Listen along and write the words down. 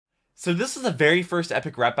So this is the very first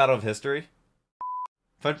epic rap battle of history.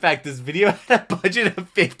 Fun fact, this video had a budget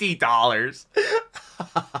of $50.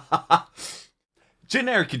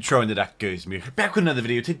 Generic Control and the theduckgoesmoo, back with another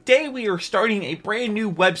video. Today we are starting a brand new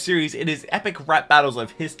web series. It is Epic Rap Battles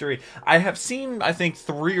of History. I have seen, I think,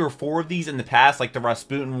 3 or 4 of these in the past, like the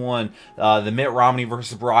Rasputin one, the Mitt Romney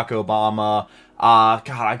versus Barack Obama. God,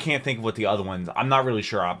 I can't think of what the other ones. I'm not really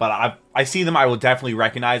sure, but I see them. I will definitely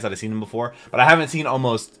recognize that I've seen them before, but I haven't seen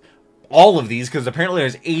almost all of these because apparently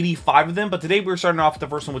there's 85 of them. But today we're starting off with the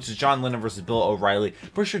first one, which is John Lennon versus Bill O'Reilly.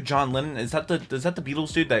 Pretty sure John Lennon is that the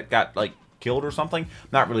Beatles dude that got like killed or something?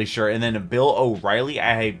 Not really sure. And then Bill O'Reilly,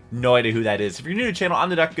 I have no idea who that is. If you're new to the channel, I'm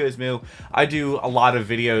theduckgoesmoo. I do a lot of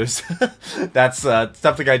videos. That's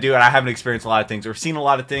something I do, and I haven't experienced a lot of things or seen a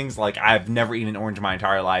lot of things. Like, I've never eaten an orange in my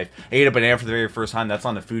entire life. I ate a banana for the very first time. That's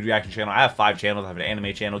on the food reaction channel. I have 5 channels. I have an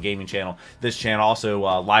anime channel, gaming channel, this channel, also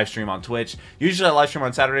live stream on Twitch. Usually I live stream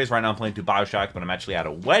on Saturdays. Right now I'm playing through BioShock, but I'm actually at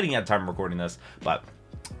a wedding at the time of recording this. But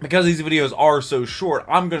because these videos are so short,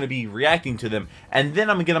 I'm going to be reacting to them, and then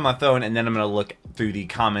I'm going to get on my phone, and then I'm going to look through the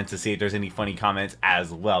comments to see if there's any funny comments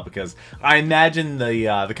as well, because I imagine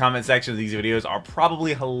the comment section of these videos are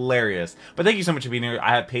probably hilarious. But thank you so much for being here.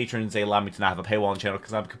 I have patrons. They allow me to not have a paywall on the channel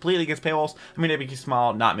because I'm completely against paywalls. I mean, they make you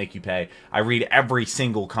smile, not make you pay. I read every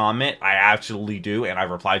single comment. I absolutely do, and I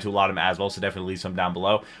reply to a lot of them as well, so definitely leave some down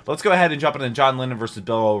below. But let's go ahead and jump into John Lennon versus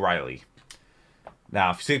Bill O'Reilly.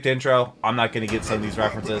 Now, if you skip the intro, I'm not going to get some of these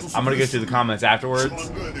references. I'm going to go through the comments afterwards.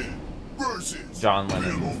 John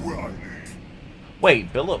Lennon.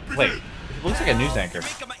 Wait, Bill, wait. It looks like a news anchor.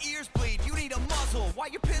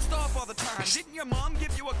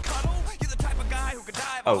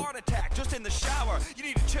 Oh.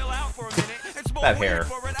 That hair.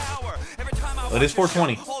 Oh, it is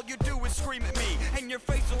 420. All you do is scream at me, and your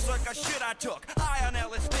face looks like a shit I took. High on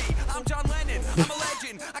LSD. I'm John Lennon. I'm a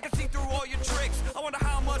legend. I can see through all your tricks. I wonder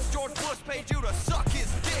how much George Bush paid you to suck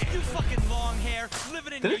his dick. You fucking long hair,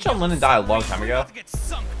 living in. Didn't John Lennon die a long time ago?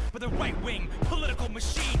 With a right-wing political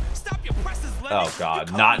machine. Stop your presses, Lennon. Oh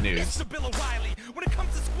God, not news. Bill O'Reilly. When it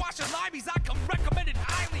comes to squash and limeys, I come recommended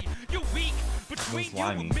highly. You're weak. Between you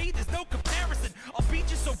and me, there's no comparison. I'll beat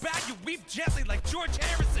you so bad you weep gently like George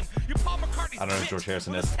Harrison. You're Paul McCartney's I don't know who George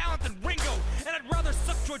Harrison is. Talent than Ringo, and I'd rather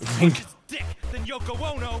suck George Bush's dick than Yoko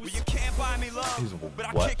Ono. Well, you can't buy me love, but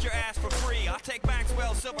I'll kick your ass for free. I'll take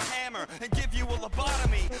Maxwell's silver hammer and give you a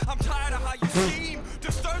lobotomy. I'm tired of how you scheme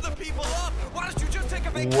to stir the people up. Why don't you just take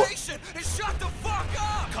a vacation and shut the fuck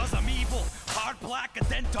up? Cause I'm evil, hard black, and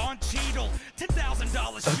then Don Cheadle.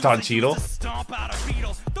 $10,000. Don Cheadle? Stomp out a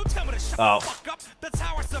beetle. Don't tell me to shut the fuck up. That's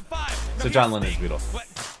how I survive. So John Lennon's Beetle.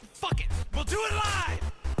 Fuck it. We'll do it live.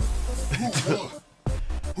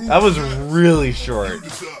 That was really short.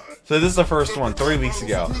 So this is the first one, 3 weeks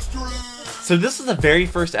ago. So this is the very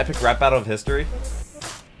first epic rap battle of history.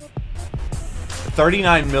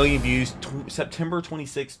 39 million views, September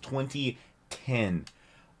 26, 2010.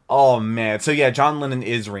 Oh man. So yeah, John Lennon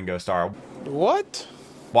is Ringo Starr. What?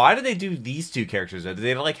 Why did they do these 2 characters? Did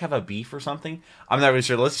they like have a beef or something? I'm not really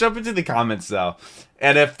sure. Let's jump into the comments though.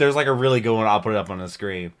 And if there's like a really good one, I'll put it up on the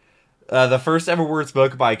screen. The first ever word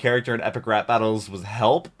spoken by a character in epic rap battles was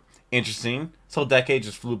help. Interesting. This whole decade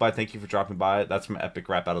just flew by. Thank you for dropping by. That's from Epic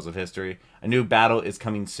Rap Battles of History. A new battle is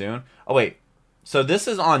coming soon. Oh wait. So this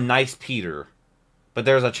is on Nice Peter. But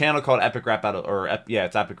there's a channel called Epic Rap Battle, or yeah,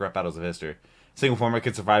 it's Epic Rap Battles of History. Single format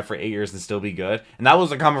could survive for 8 years and still be good. And that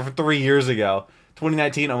was a comment from 3 years ago.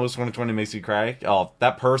 2019, almost 2020 makes me cry. Oh,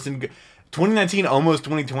 that person. 2019, almost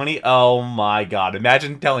 2020. Oh my God.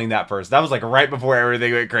 Imagine telling that person. That was like right before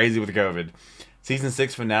everything went crazy with COVID. Season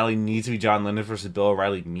 6 finale needs to be John Lennon versus Bill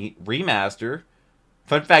O'Reilly remaster.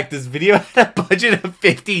 Fun fact, this video had a budget of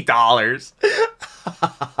 $50.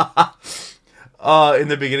 In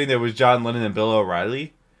the beginning, there was John Lennon and Bill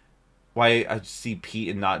O'Reilly. Why I see Pete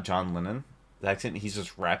and not John Lennon? The accent, he's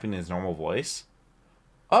just rapping in his normal voice.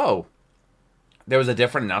 Oh. There was a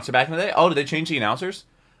different announcer back in the day? Oh, did they change the announcers?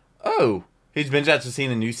 Oh. He's been after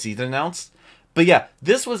seeing a new season announced. But yeah,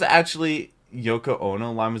 this was actually Yoko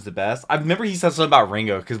Ono line was the best. I remember he said something about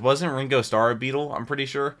Ringo, because wasn't Ringo Starr a Beatle? I'm pretty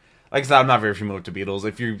sure. Like I said, I'm not very familiar with the Beatles.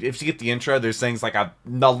 If you get the intro, there's things like a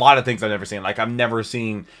lot of things I've never seen. Like I've never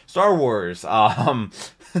seen Star Wars.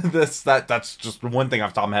 That's just one thing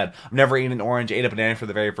off the top of my head. I've never eaten an orange, ate a banana for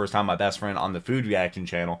the very first time. My best friend on the food reaction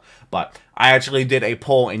channel. But I actually did a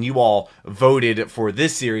poll, and you all voted for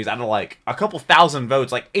this series. Out of like a couple thousand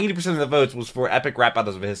votes, like 80% of the votes was for Epic Rap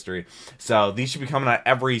Battles of History. So these should be coming out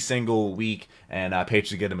every single week, and Paige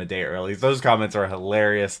should get them a day early. Those comments are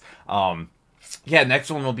hilarious. Yeah, next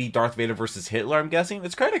one will be Darth Vader versus Hitler, I'm guessing.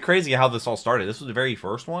 It's kind of crazy how this all started. This was the very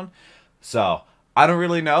first one. So, I don't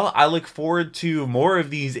really know. I look forward to more of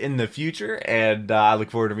these in the future, and I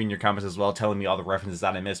look forward to reading your comments as well, telling me all the references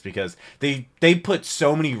that I missed, because they put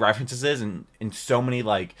so many references and so many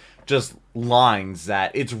like just lines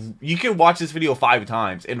that it's you can watch this video 5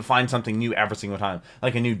 times and find something new every single time,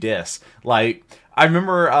 like a new diss. Like I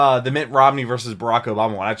remember the Mitt Romney versus Barack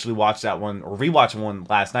Obama one. I actually watched that one, or rewatched one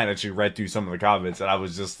last night. I actually read through some of the comments, and I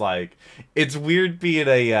was just like, it's weird being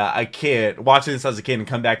a kid, watching this as a kid, and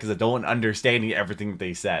come back as an adult and understanding everything that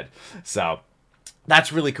they said. So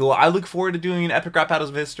that's really cool. I look forward to doing Epic Rap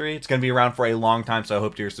Battles of History. It's going to be around for a long time, so I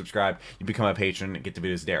hope you're subscribed. You become a patron and get the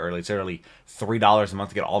videos a day early. It's only $3 a month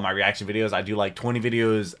to get all my reaction videos. I do like 20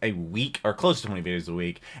 videos a week, or close to 20 videos a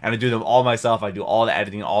week, and I do them all myself. I do all the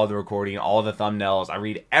editing, all the recording, all the thumbnails. I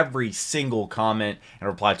read every single comment and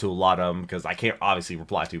reply to a lot of them, because I can't obviously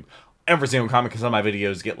reply to every single comment, because some of my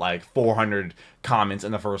videos get like 400 comments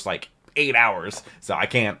in the first like 8 hours, so I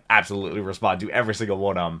can't absolutely respond to every single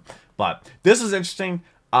one of them. But this is interesting.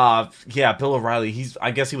 Yeah, Bill O'Reilly, I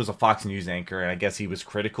guess he was a Fox News anchor, and I guess he was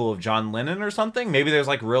critical of John Lennon or something. Maybe there's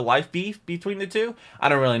like real life beef between the two. I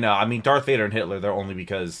don't really know. I mean, Darth Vader and Hitler, they're only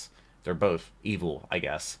because they're both evil, I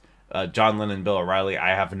guess. John Lennon and Bill O'Reilly,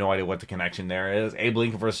 I have no idea what the connection there is. Abe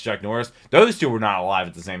Lincoln versus Chuck Norris, those two were not alive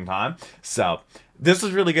at the same time. So this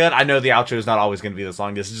is really good. I know the outro is not always going to be this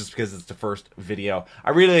long. This is just because it's the first video.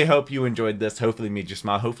 I really hope you enjoyed this. Hopefully it made you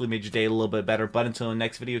smile. Hopefully it made your day a little bit better. But until the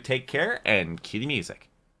next video, take care and cue the music.